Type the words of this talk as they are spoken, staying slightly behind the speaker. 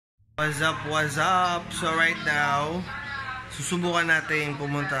What's up? So right now, susubukan natin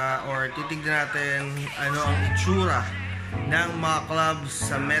pumunta or titignan natin ano ang itsura ng mga clubs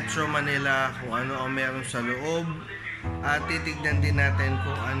sa Metro Manila, kung ano ang meron sa loob, at titignan din natin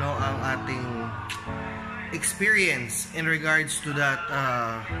kung ano ang ating experience in regards to that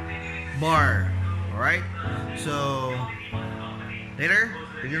bar. Alright? So later,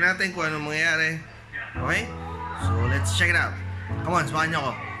 tignan natin kung ano mangyayari. Okay? So let's check it out. Come on, samahan niyo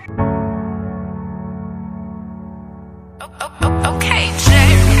ako. Okay, Jay.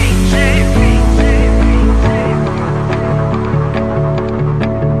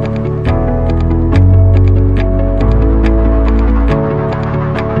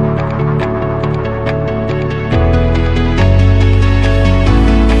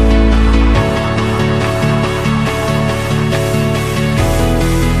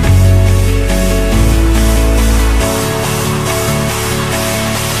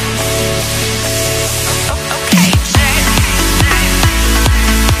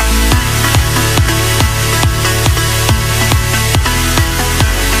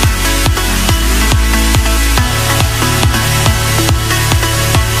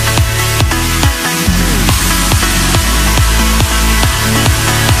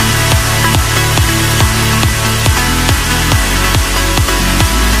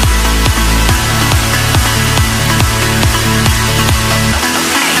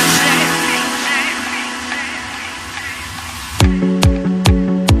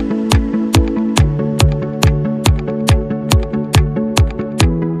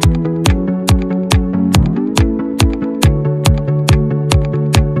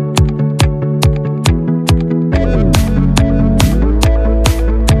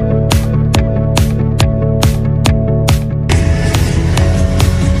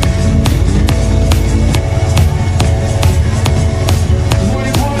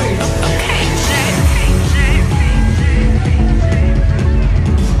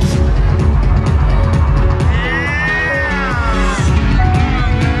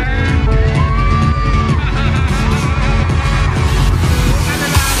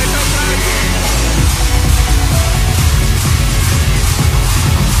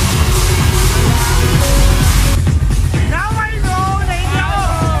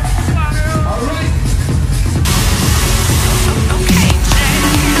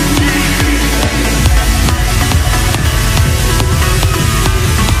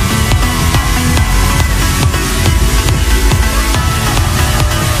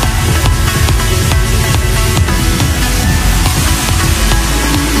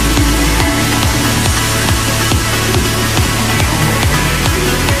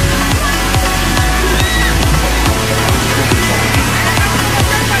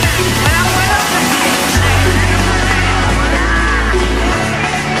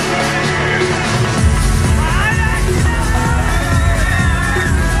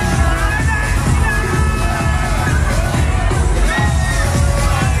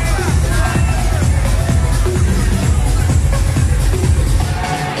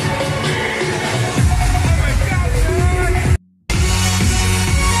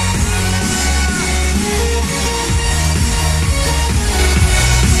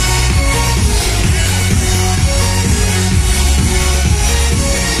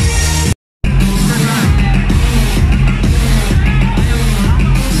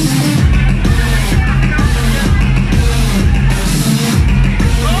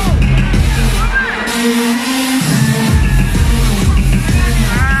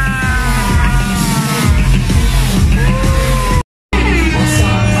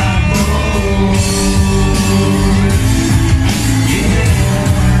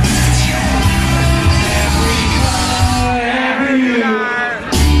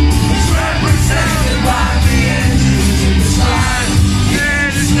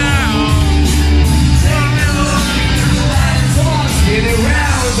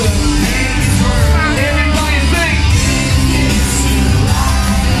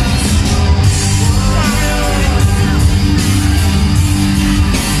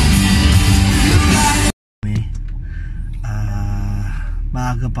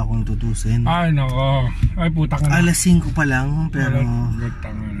 Maaga pa kung tutusin. Ay nako. Ay puta ka na. Alas 5 pa lang, pero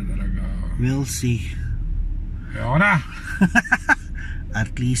Gutang na talaga. We'll see. Ayoko na.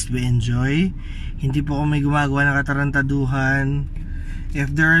 At least we enjoy. Hindi po kami gumagawa ng katarantaduhan.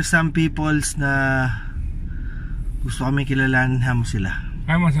 If there are some peoples na gusto kami kilalanin, mo sila.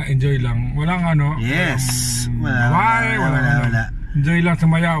 Ay mas enjoy lang. Walang ano. Yes. Wala. Enjoy lang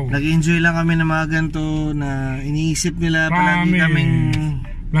sumayaw. Nag-enjoy lang kami ng mga ganito na iniisip nila palagi kaming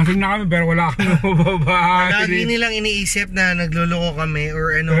Lasing na kami pero wala kami mababa. Lagi nilang iniisip na nagluloko kami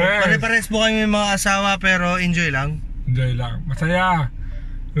or ano. Yes. Pare-pares po kami mga asawa pero enjoy lang. Enjoy lang. Masaya.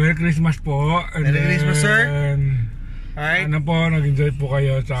 Merry Christmas po. And Merry Christmas, sir. then, Alright. ano po, nag-enjoy po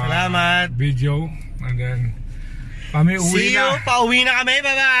kayo sa Salamat. video. And then, kami uwi See you. na. Pauwi na kami.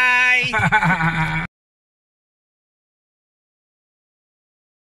 Bye-bye.